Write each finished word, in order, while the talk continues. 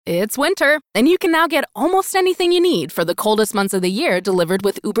It's winter, and you can now get almost anything you need for the coldest months of the year delivered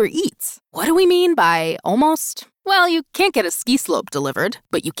with Uber Eats. What do we mean by almost? Well, you can't get a ski slope delivered,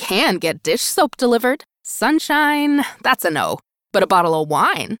 but you can get dish soap delivered. Sunshine, that's a no. But a bottle of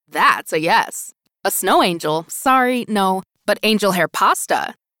wine, that's a yes. A snow angel, sorry, no. But angel hair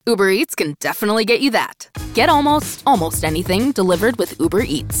pasta, Uber Eats can definitely get you that. Get almost anything delivered with Uber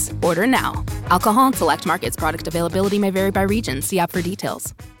Eats. Order now. Alcohol and select markets. Product availability may vary by region. See app for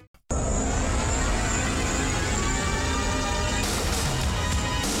details.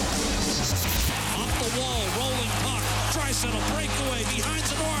 Draisaitl breakaway behind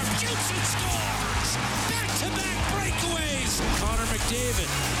the arm, shoots and scores! Back-to-back breakaways! Connor McDavid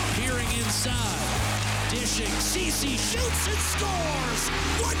peering inside, dishing, Ceci shoots and scores!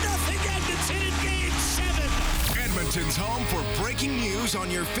 1-0 Edmonton in Game 7! Edmonton's home for breaking news on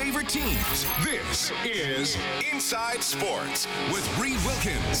your favorite teams. This is Inside Sports with Reed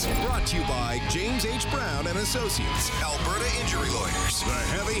Wilkins. Brought to you by James H. Brown and Associates, Alberta Injury Lawyers, the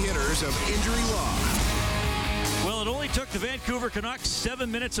heavy hitters of injury law. Well, it only took the Vancouver Canucks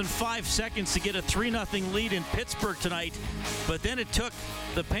 7 minutes and 5 seconds to get a 3-0 lead in Pittsburgh tonight, but then it took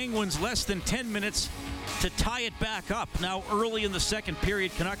the Penguins less than 10 minutes to tie it back up. Now, early in the second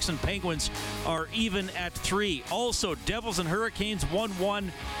period, Canucks and Penguins are even at 3. Also, Devils and Hurricanes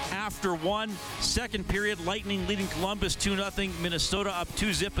 1-1 after 1. Second period, Lightning leading Columbus 2-0. Minnesota up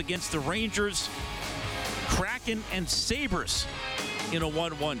 2-0 against the Rangers. Kraken and Sabres in a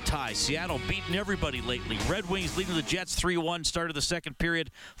 1-1 tie. Seattle beating everybody lately. Red Wings leading the Jets 3-1, started the second period.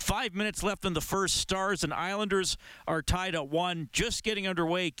 5 minutes left in the first. Stars and Islanders are tied at 1. Just getting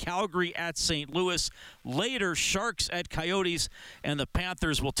underway, Calgary at St. Louis. Later, Sharks at Coyotes, and the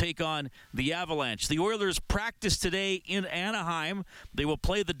Panthers will take on the Avalanche. The Oilers practice today in Anaheim. They will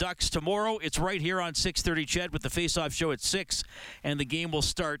play the Ducks tomorrow. It's right here on 6:30 CHED with the face-off show at 6, and the game will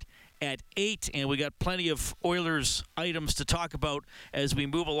start at 8, and we got plenty of Oilers items to talk about as we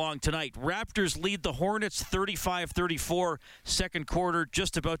move along tonight. Raptors lead the Hornets 35-34, second quarter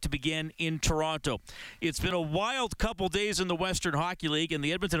just about to begin in Toronto. It's been a wild couple days in the Western Hockey League, and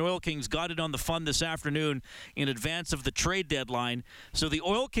the Edmonton Oil Kings got in on the fun this afternoon in advance of the trade deadline. So the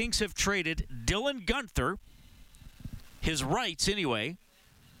Oil Kings have traded Dylan Guenther, his rights anyway,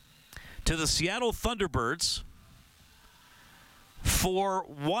 to the Seattle Thunderbirds for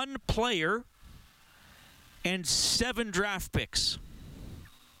one player and 7 draft picks.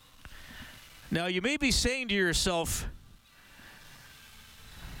 Now, you may be saying to yourself,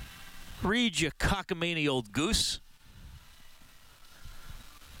 Reed, you cockamamie old goose.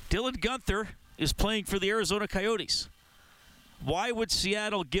 Dylan Guenther is playing for the Arizona Coyotes. Why would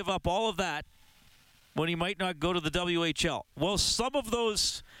Seattle give up all of that when he might not go to the WHL? Well, some of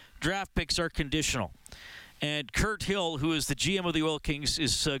those draft picks are conditional. And Kurt Hill, who is the GM of the Oil Kings,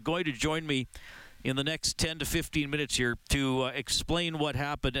 is going to join me in the next 10 to 15 minutes here to explain what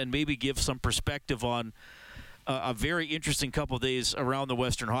happened and maybe give some perspective on a very interesting couple of days around the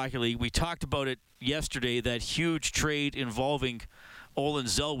Western Hockey League. We talked about it yesterday, that huge trade involving Olen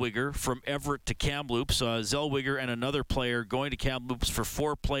Zellweger from Everett to Kamloops. Zellweger and another player going to Kamloops for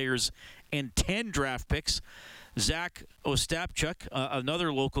 4 players and 10 draft picks. Zach Ostapchuk,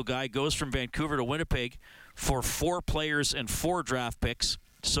 another local guy, goes from Vancouver to Winnipeg for 4 players and 4 draft picks.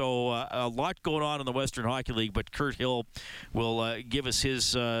 So a lot going on in the Western Hockey League, but Kurt Hill will give us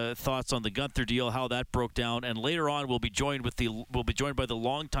his thoughts on the Guenther deal, how that broke down, and later on we'll be joined by the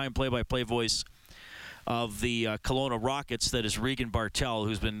longtime play-by-play voice of the Kelowna Rockets, that is Regan Bartel,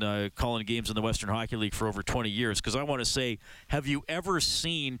 who's been calling games in the Western Hockey League for over 20 years. Because I want to say, have you ever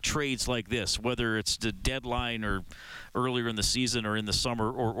seen trades like this, whether it's the deadline or earlier in the season or in the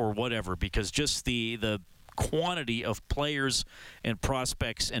summer or whatever? Because just the quantity of players and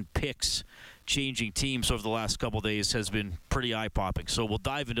prospects and picks changing teams over the last couple of days has been pretty eye-popping. So we'll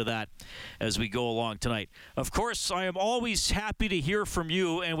dive into that as we go along tonight. Of course, I am always happy to hear from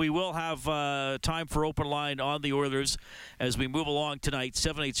you, and we will have time for open line on the Oilers as we move along tonight.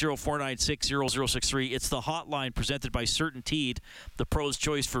 780-496-0063. It's the hotline presented by CertainTeed, the pro's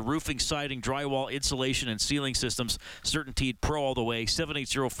choice for roofing, siding, drywall, insulation, and ceiling systems. CertainTeed Pro all the way.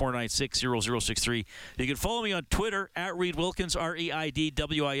 780-496-0063. You can follow me on Twitter at Reed Wilkins,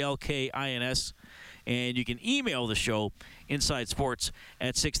 ReidWilkins. And you can email the show,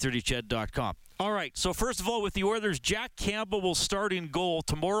 insidesports@630ched.com. All right, so first of all, with the Oilers, Jack Campbell will start in goal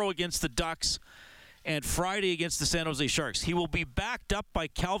tomorrow against the Ducks and Friday against the San Jose Sharks. He will be backed up by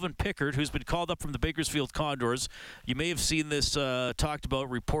Calvin Pickard, who's been called up from the Bakersfield Condors. You may have seen this talked about,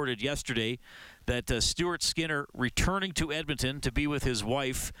 reported yesterday, that Stuart Skinner returning to Edmonton to be with his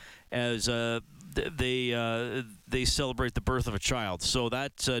wife as they celebrate the birth of a child. So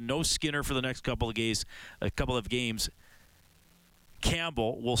that's no Skinner for the next couple of games.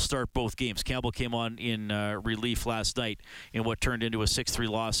 Campbell will start both games. Campbell came on in relief last night in what turned into a 6-3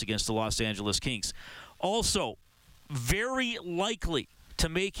 loss against the Los Angeles Kings. Also, very likely to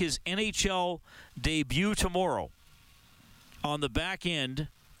make his NHL debut tomorrow. On the back end,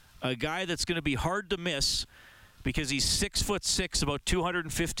 a guy that's going to be hard to miss because he's 6'6", about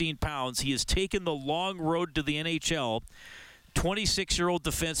 215 pounds. He has taken the long road to the NHL. 26-year-old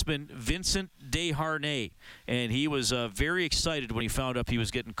defenseman Vincent Desharnais, and he was very excited when he found out he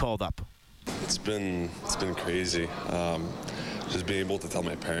was getting called up. It's been crazy. Just being able to tell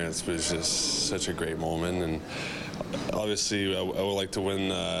my parents was just such a great moment, and obviously I would like to win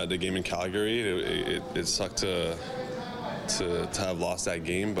the game in Calgary. It sucked to have lost that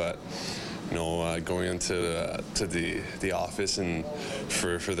game, but going into the office and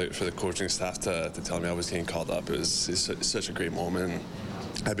for the coaching staff to tell me I was getting called up, it's such a great moment.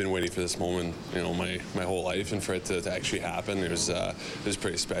 I've been waiting for this moment, my whole life, and for it to actually happen, it was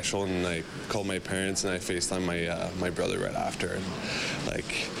pretty special. And I called my parents and I FaceTimed my brother right after, and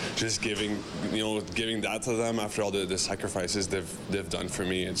just giving that to them after all the sacrifices they've done for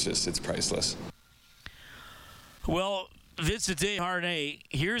me, it's priceless. Well, Vincent Desharnais,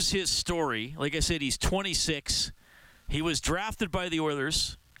 here's his story. Like I said, he's 26. He was drafted by the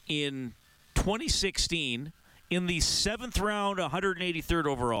Oilers in 2016 in the 7th round, 183rd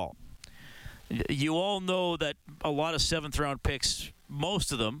overall. You all know that a lot of 7th-round picks,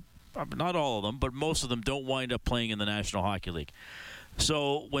 most of them, not all of them, but most of them don't wind up playing in the National Hockey League.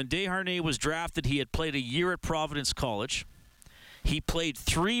 So when Desharnais was drafted, he had played a year at Providence College. He played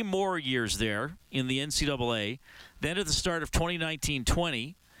 3 more years there in the NCAA. Then at the start of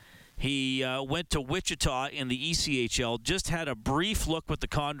 2019-20, he went to Wichita in the ECHL, just had a brief look with the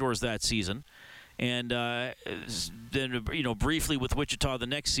Condors that season, and then briefly with Wichita the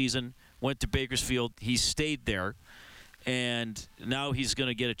next season, went to Bakersfield. He stayed there, and now he's going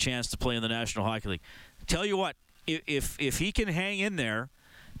to get a chance to play in the National Hockey League. Tell you what, if he can hang in there,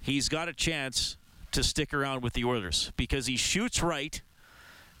 he's got a chance to stick around with the Oilers because he shoots right.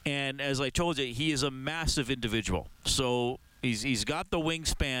 And as I told you, he is a massive individual. So he's got the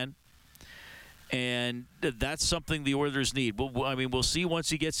wingspan, and that's something the Oilers need. We'll see once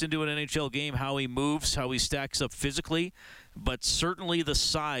he gets into an NHL game how he moves, how he stacks up physically, but certainly the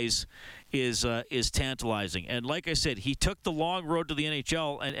size is tantalizing. And like I said, he took the long road to the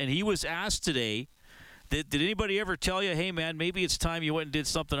NHL, and he was asked today, did anybody ever tell you, hey, man, maybe it's time you went and did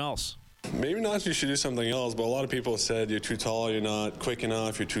something else? Maybe not, you should do something else, but a lot of people said you're too tall, you're not quick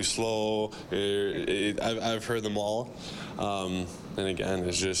enough, you're too slow. I've heard them all. And again,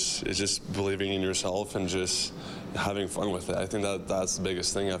 it's just believing in yourself and just having fun with it. I think that's the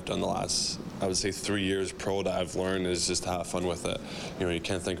biggest thing I've done the last, I would say, 3 years pro that I've learned is just to have fun with it. You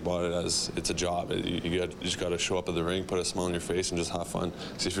can't think about it as it's a job. You just got to show up at the rink, put a smile on your face, and just have fun.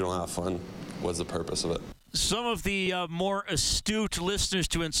 See, if you don't have fun, what's the purpose of it? Some of the more astute listeners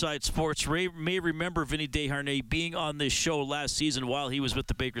to Inside Sports may remember Vinny Desharnais being on this show last season while he was with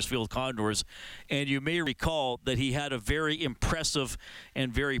the Bakersfield Condors, and you may recall that he had a very impressive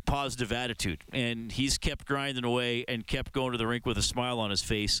and very positive attitude, and he's kept grinding away and kept going to the rink with a smile on his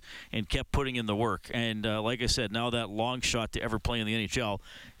face and kept putting in the work. And like I said, now that long shot to ever play in the NHL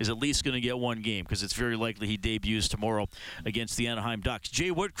is at least going to get one game because it's very likely he debuts tomorrow against the Anaheim Ducks.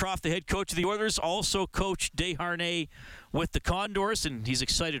 Jay Woodcroft, the head coach of the Oilers, also coached Desharnais with the Condors, and he's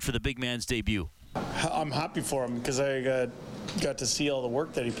excited for the big man's debut. I'm happy for him because I got to see all the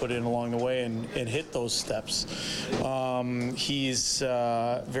work that he put in along the way and hit those steps. He's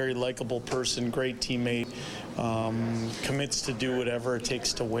a very likable person, great teammate, commits to do whatever it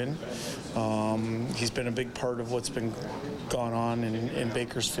takes to win. He's been a big part of what's been gone on in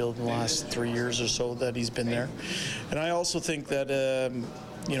Bakersfield in the last 3 years or so that he's been there. And I also think that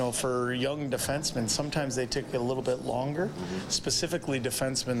for young defensemen, sometimes they take a little bit longer, specifically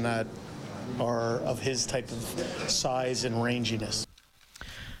defensemen that are of his type of size and ranginess.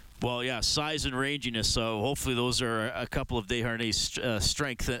 Well, yeah, size and ranginess. So hopefully those are a couple of Desharnais'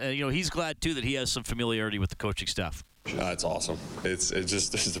 strengths. And he's glad too that he has some familiarity with the coaching staff. It's awesome. It's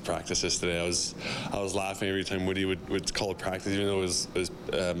just the practices today. I was laughing every time Woody would call a practice, even though it was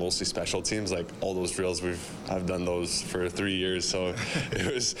mostly special teams. Like all those drills, I've done those for 3 years. So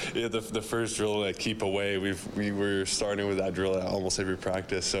it was the first drill at keep away. We were starting with that drill at almost every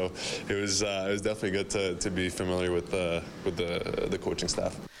practice. So it was definitely good to be familiar with the coaching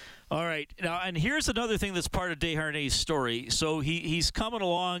staff. All right, now and here's another thing that's part of Desharnais' story. So he's coming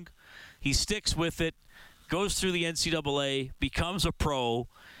along, he sticks with it. Goes through the NCAA, becomes a pro,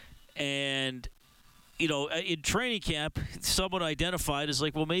 and in training camp, someone identified as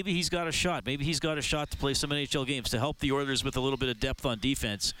like, well, maybe he's got a shot. Maybe he's got a shot to play some NHL games to help the Oilers with a little bit of depth on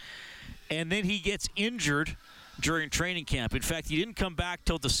defense. And then he gets injured during training camp. In fact, he didn't come back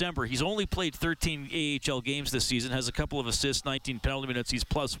till December. He's only played 13 AHL games this season, has a couple of assists, 19 penalty minutes. He's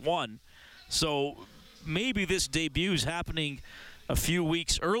 +1. So maybe this debut is happening a few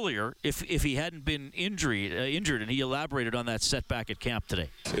weeks earlier if he hadn't been injured, and he elaborated on that setback at camp today.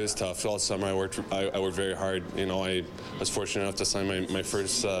 It was tough. All summer I worked very hard. I was fortunate enough to sign my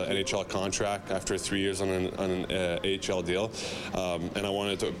first NHL contract after 3 years on an AHL deal, and I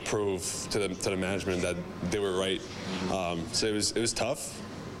wanted to prove to the management that they were right. So it was tough.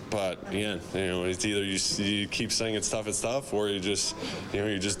 But again, it's either you keep saying it's tough, or you just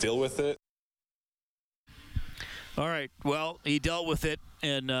deal with it. All right. Well, he dealt with it,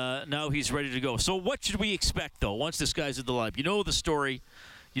 and now he's ready to go. So what should we expect, though, once this guy's in the lineup? You know the story.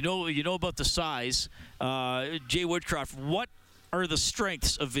 You know about the size. Jay Woodcroft, what are the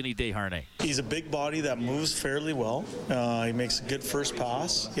strengths of Vinny Desharnais? He's a big body that moves fairly well. He makes a good first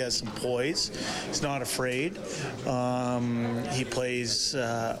pass. He has some poise. He's not afraid. He plays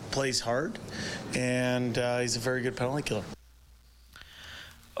hard, and he's a very good penalty killer.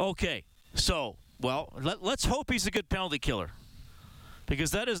 Okay. So, well, let's hope he's a good penalty killer, because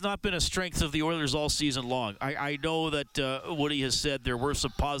that has not been a strength of the Oilers all season long. I know that Woody has said there were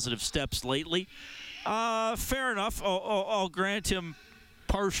some positive steps lately. Fair enough. I'll grant him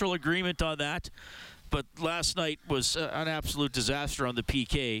partial agreement on that. But last night was an absolute disaster on the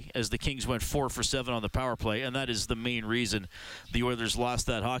PK as the Kings went 4 for 7 on the power play, and that is the main reason the Oilers lost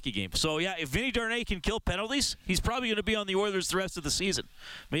that hockey game. So, yeah, if Vinny Desharnais can kill penalties, he's probably going to be on the Oilers the rest of the season.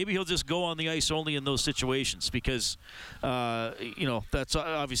 Maybe he'll just go on the ice only in those situations because, that's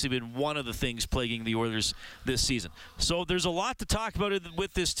obviously been one of the things plaguing the Oilers this season. So there's a lot to talk about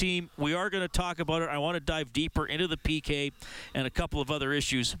with this team. We are going to talk about it. I want to dive deeper into the PK and a couple of other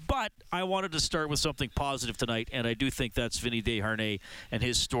issues, but I wanted to start with something positive tonight, and I do think that's Vinny Desharnais and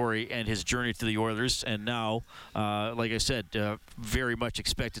his story and his journey to the Oilers. And now, like I said, very much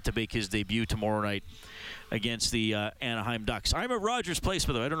expected to make his debut tomorrow night against the Anaheim Ducks. I'm at Rogers Place,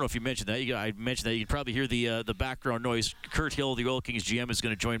 by the way. I don't know if you mentioned that. I mentioned that. You can probably hear the background noise. Kurt Hill, the Oil Kings GM, is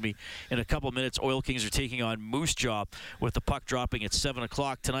going to join me in a couple of minutes. Oil Kings are taking on Moose Jaw with the puck dropping at 7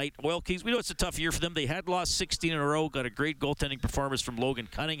 o'clock tonight. Oil Kings, we know it's a tough year for them. They had lost 16 in a row, got a great goaltending performance from Logan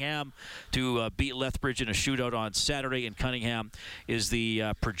Cunningham to beat Lethbridge in a shootout on Saturday, and Cunningham is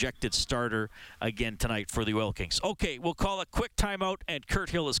the projected starter again tonight for the Oil Kings. Okay, we'll call a quick timeout, and Kurt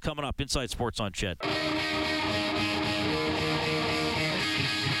Hill is coming up. Inside Sports on Ched.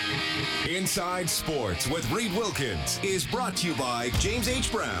 Inside Sports with Reed Wilkins is brought to you by James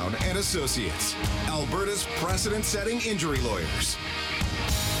H. Brown and Associates, Alberta's precedent-setting injury lawyers.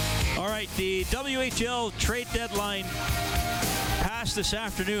 All right, the WHL trade deadline passed this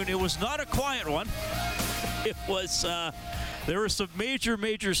afternoon. It was not a quiet one. It was, there were some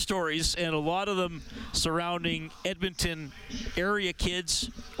major stories, and a lot of them surrounding Edmonton area kids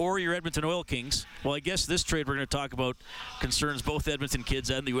or your Edmonton Oil Kings. Well, I guess this trade we're going to talk about concerns both Edmonton kids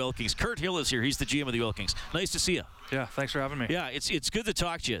and the Oil Kings. Kurt Hill is here. He's the GM of the Oil Kings. Nice to see you. Yeah, thanks for having me. Yeah, it's good to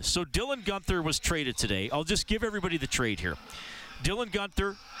talk to you. So Dylan Guenther was traded today. I'll just give everybody the trade here. Dylan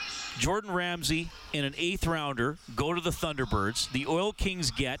Guenther, Jordan Ramsey, and an 8th rounder go to the Thunderbirds. The Oil Kings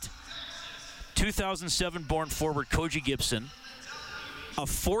get 2007-born forward Koji Gibson, a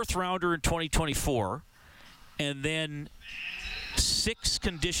 4th rounder in 2024, and then 6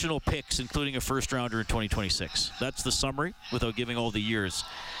 conditional picks, including a 1st rounder in 2026. That's the summary without giving all the years.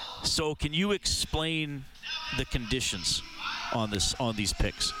 So can you explain the conditions on these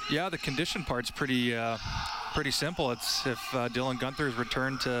picks? Yeah, the condition part's pretty simple. It's if Dylan Guenther is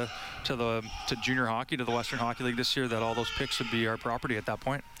returned to junior hockey, to the Western Hockey League this year, that all those picks would be our property at that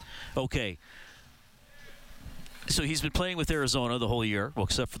point. Okay. So he's been playing with Arizona the whole year, well,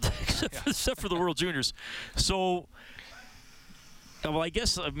 except for the World Juniors. So, well, I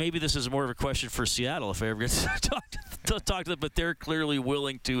guess maybe this is more of a question for Seattle if I ever get to talk to them. But they're clearly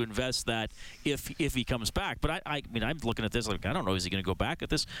willing to invest that if he comes back. But I mean, I'm looking at this like I don't know, is he going to go back at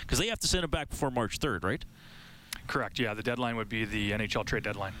this? Because they have to send him back before March 3rd, right? Correct. Yeah, the deadline would be the NHL trade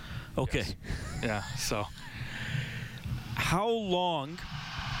deadline. Okay. Yes. Yeah. So, how long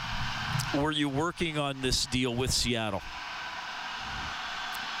were you working on this deal with Seattle?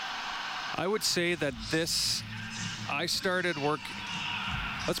 I would say that I started work,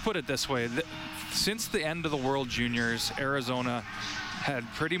 let's put it this way, since the end of the World Juniors, Arizona had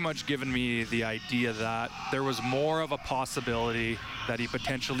pretty much given me the idea that there was more of a possibility that he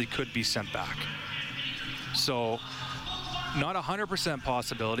potentially could be sent back. So not 100%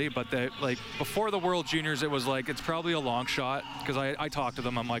 possibility, but before the World Juniors, it was like it's probably a long shot, because I talked to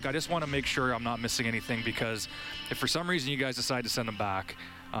them. I'm like, I just want to make sure I'm not missing anything, because if for some reason you guys decide to send him back,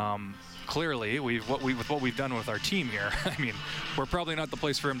 clearly with what we've done with our team here, I mean, we're probably not the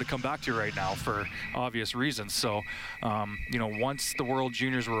place for him to come back to right now for obvious reasons. So, once the World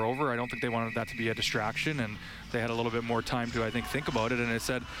Juniors were over, I don't think they wanted that to be a distraction, and they had a little bit more time to, I think about it. And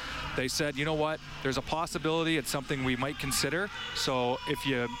they said, you know what, there's a possibility, it's something we might consider. So if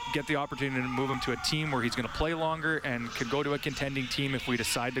you get the opportunity to move him to a team where he's going to play longer and could go to a contending team, if we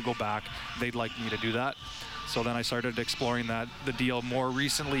decide to go back, they'd like me to do that. So then I started exploring the deal more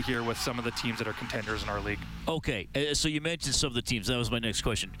recently here with some of the teams that are contenders in our league. Okay, so you mentioned some of the teams. That was my next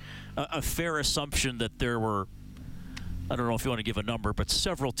question. A fair assumption that there were, I don't know if you want to give a number, but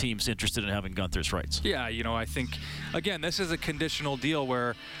several teams interested in having Guenther's rights. Yeah, I think, again, this is a conditional deal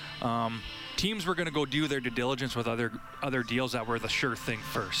where teams were going to go do their due diligence with other deals that were the sure thing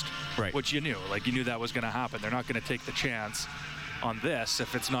first. Right. Which you knew that was going to happen. They're not going to take the chance on this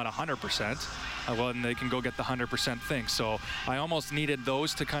if it's not 100%. Well, then they can go get the 100% thing. So I almost needed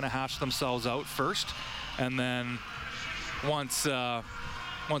those to kind of hash themselves out first, and then once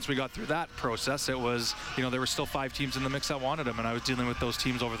we got through that process, it was, there were still 5 teams in the mix that wanted him, and I was dealing with those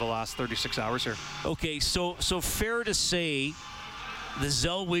teams over the last 36 hours here. Okay, so fair to say the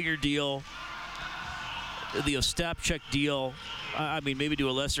Zellweger deal, the Ostapchuk deal, I mean, maybe to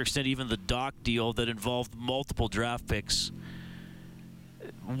a lesser extent even the Doc deal that involved multiple draft picks,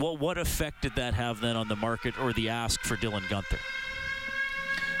 what effect did that have then on the market or the ask for Dylan Guenther?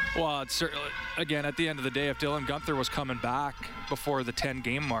 Well, it's certainly, again, at the end of the day, if Dylan Guenther was coming back before the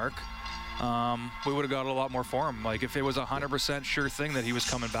 10-game mark, we would have got a lot more for him. Like, if it was a 100% sure thing that he was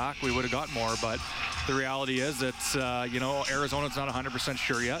coming back, we would have got more. But the reality is that, Arizona's not 100%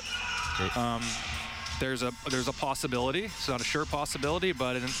 sure yet. There's a possibility. It's not a sure possibility,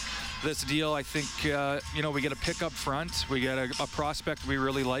 but in this deal, I think, we get a pick up front. We get a prospect we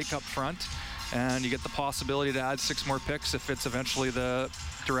really like up front. And you get the possibility to add 6 more picks if it's eventually the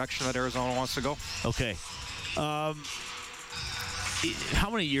direction that Arizona wants to go. Okay. How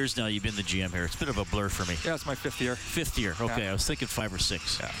many years now you've been the GM here? It's a bit of a blur for me. Yeah, it's my 5th year. 5th year. Okay, yeah. I was thinking 5 or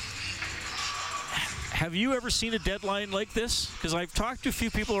 6. Yeah. Have you ever seen a deadline like this? Because I've talked to a few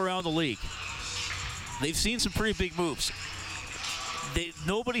people around the league. They've seen some pretty big moves.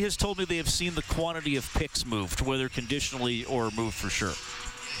 Nobody has told me they have seen the quantity of picks moved, whether conditionally or moved for sure.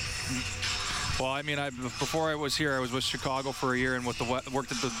 Well, I mean, before I was here, I was with Chicago for a year and worked at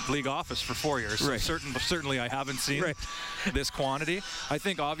the league office for 4 years. Right. So certainly I haven't seen this quantity. I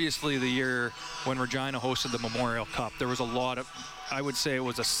think obviously the year when Regina hosted the Memorial Cup, there was a lot of, I would say it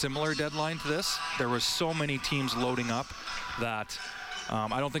was a similar deadline to this. There was so many teams loading up that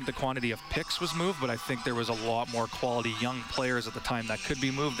I don't think the quantity of picks was moved, but I think there was a lot more quality young players at the time that could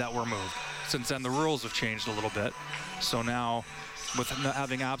be moved that were moved. Since then, the rules have changed a little bit. So now, with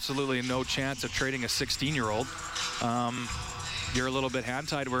having absolutely no chance of trading a 16-year-old, you're a little bit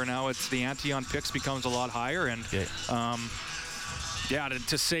hand-tied, where now it's the ante on picks becomes a lot higher. And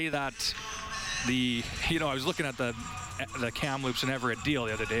to say that I was looking at the Kamloops and Everett deal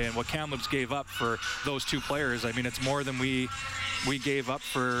the other day, and what Kamloops gave up for those 2 players, I mean, it's more than we gave up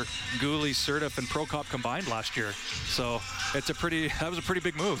for Gooley, Surduff, and Prokop combined last year. So that was a pretty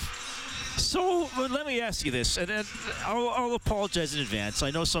big move. So let me ask you this, and then I'll apologize in advance.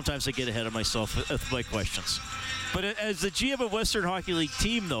 I know sometimes I get ahead of myself with my questions. But as the GM of Western Hockey League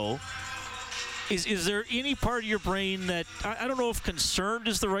team, though, is there any part of your brain that, I don't know if concerned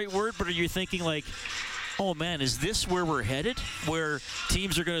is the right word, but are you thinking like, oh man, is this where we're headed? Where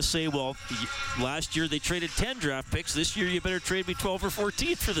teams are going to say, well, last year they traded 10 draft picks. This year you better trade me 12 or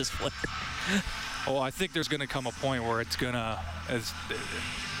 14 for this player. Oh, I think there's going to come a point where it's just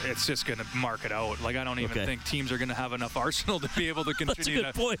going to mark it out. Like, I don't even think teams are going to have enough arsenal to be able to continue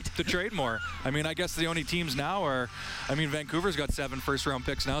to trade more. I mean, I guess the only teams now are, Vancouver's got 7 first-round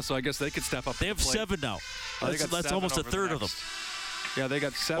picks now, so I guess they could step up. They have 7 now. That's almost a third of them. Yeah, they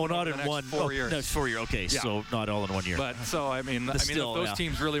got 7 not over the in next 1 4 years. No, 4 years. Okay, yeah. So not all in 1 year. But so if those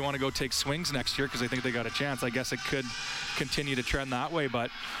teams really want to go take swings next year because they think they got a chance, I guess it could continue to trend that way.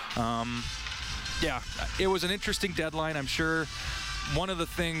 But it was an interesting deadline. I'm sure one of the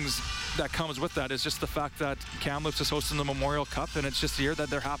things that comes with that is just the fact that Kamloops is hosting the Memorial Cup, and it's just a year that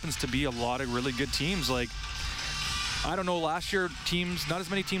there happens to be a lot of really good teams. Like, I don't know, last year not as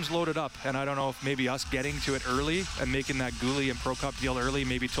many teams loaded up, and I don't know if maybe us getting to it early and making that Gooley and Prokop deal early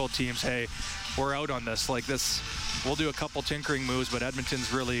maybe told teams, hey, we're out on this. Like, this, we'll do a couple tinkering moves, but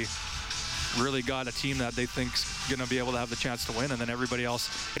Edmonton's really really got a team that they think's going to be able to have the chance to win, and then everybody else,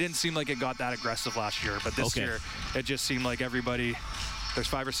 it didn't seem like it got that aggressive last year, but this year it just seemed like everybody, there's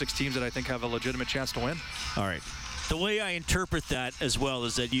 5 or 6 teams that I think have a legitimate chance to win. All right. The way I interpret that as well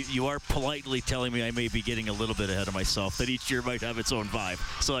is that you are politely telling me I may be getting a little bit ahead of myself, that each year might have its own vibe.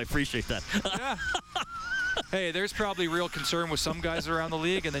 So I appreciate that. Yeah. Hey, there's probably real concern with some guys around the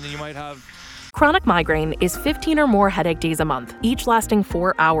league, and then you might have... Chronic migraine is 15 or more headache days a month, each lasting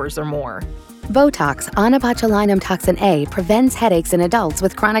 4 hours or more. Botox, onabotulinum toxin A, prevents headaches in adults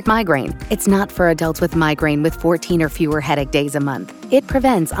with chronic migraine. It's not for adults with migraine with 14 or fewer headache days a month. It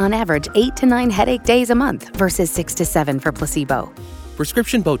prevents, on average, 8 to 9 headache days a month versus 6 to 7 for placebo.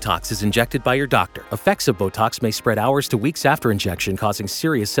 Prescription Botox is injected by your doctor. Effects of Botox may spread hours to weeks after injection, causing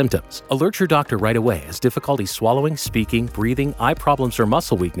serious symptoms. Alert your doctor right away, as difficulty swallowing, speaking, breathing, eye problems, or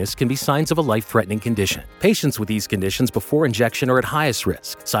muscle weakness can be signs of a life-threatening condition. Patients with these conditions before injection are at highest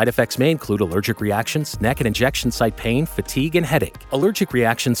risk. Side effects may include allergic reactions, neck and injection site pain, fatigue, and headache. Allergic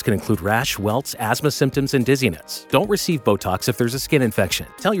reactions can include rash, welts, asthma symptoms, and dizziness. Don't receive Botox if there's a skin infection.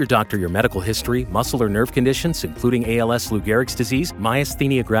 Tell your doctor your medical history, muscle or nerve conditions, including ALS, Lou Gehrig's disease,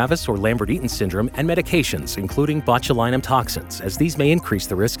 myasthenia gravis, or Lambert-Eaton syndrome, and medications, including botulinum toxins, as these may increase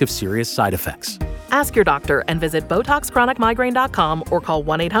the risk of serious side effects. Ask your doctor and visit BotoxChronicMigraine.com or call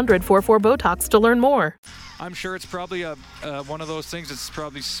 1-800-44-BOTOX to learn more. I'm sure it's probably one of those things that's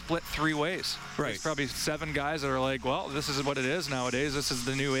probably split 3 ways. Right. There's probably 7 guys that are like, well, this is what it is nowadays. This is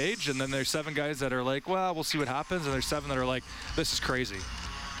the new age. And then there's 7 guys that are like, well, we'll see what happens. And there's 7 that are like, this is crazy.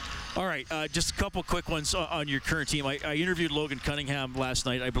 All right, just a couple quick ones on your current team. I interviewed Logan Cunningham last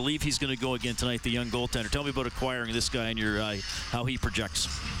night. I believe he's going to go again tonight, the young goaltender. Tell me about acquiring this guy and how he projects.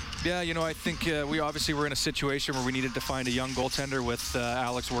 Yeah, I think we obviously were in a situation where we needed to find a young goaltender with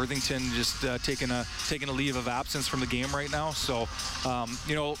Alex Worthington just taking a leave of absence from the game right now. So,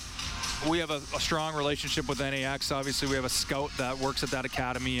 we have a strong relationship with NAX. Obviously, we have a scout that works at that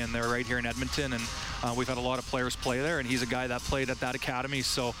academy, and they're right here in Edmonton, and we've had a lot of players play there, and he's a guy that played at that academy.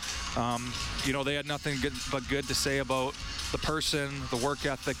 So, they had nothing but good to say about the person, the work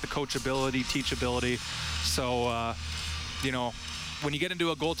ethic, the coachability, teachability. So, when you get into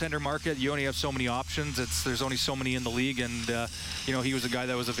a goaltender market, you only have so many options. There's only so many in the league, and he was a guy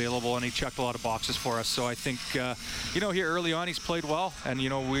that was available, and he checked a lot of boxes for us. So I think here early on he's played well, and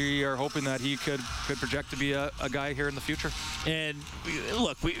we are hoping that he could project to be a guy here in the future. And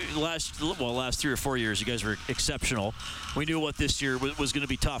look, last 3 or 4 years you guys were exceptional. We knew what this year was going to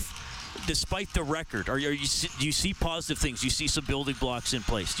be tough. Despite the record, do you see positive things? Do you see some building blocks in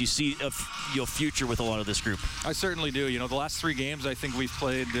place? Do you see a future with a lot of this group? I certainly do. The last 3 games, I think we've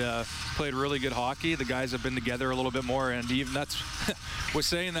played really good hockey. The guys have been together a little bit more, and even that's was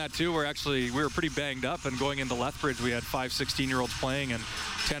saying that too. We were pretty banged up, and going into Lethbridge, we had 5 16-year-olds playing and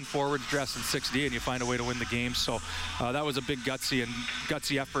 10 forwards dressed in 6D, and you find a way to win the game. So that was a big gutsy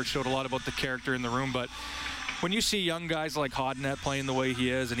effort. Showed a lot about the character in the room, but. When you see young guys like Hodnett playing the way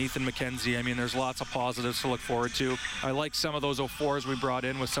he is, and Ethan McKenzie, there's lots of positives to look forward to. I like some of those 04s we brought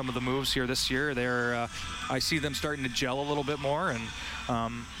in with some of the moves here this year. I see them starting to gel a little bit more, and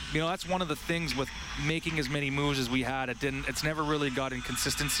that's one of the things with making as many moves as we had. It's never really got in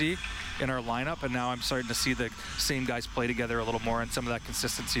consistency in our lineup, and now I'm starting to see the same guys play together a little more, and some of that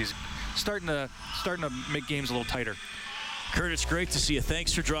consistency is starting to make games a little tighter. Curtis, great to see you.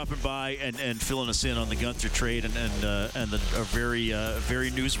 Thanks for dropping by and filling us in on the Gunther trade and the very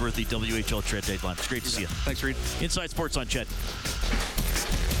newsworthy WHL trade deadline. It's great to see you. Thanks, Reed. Inside Sports on Chet.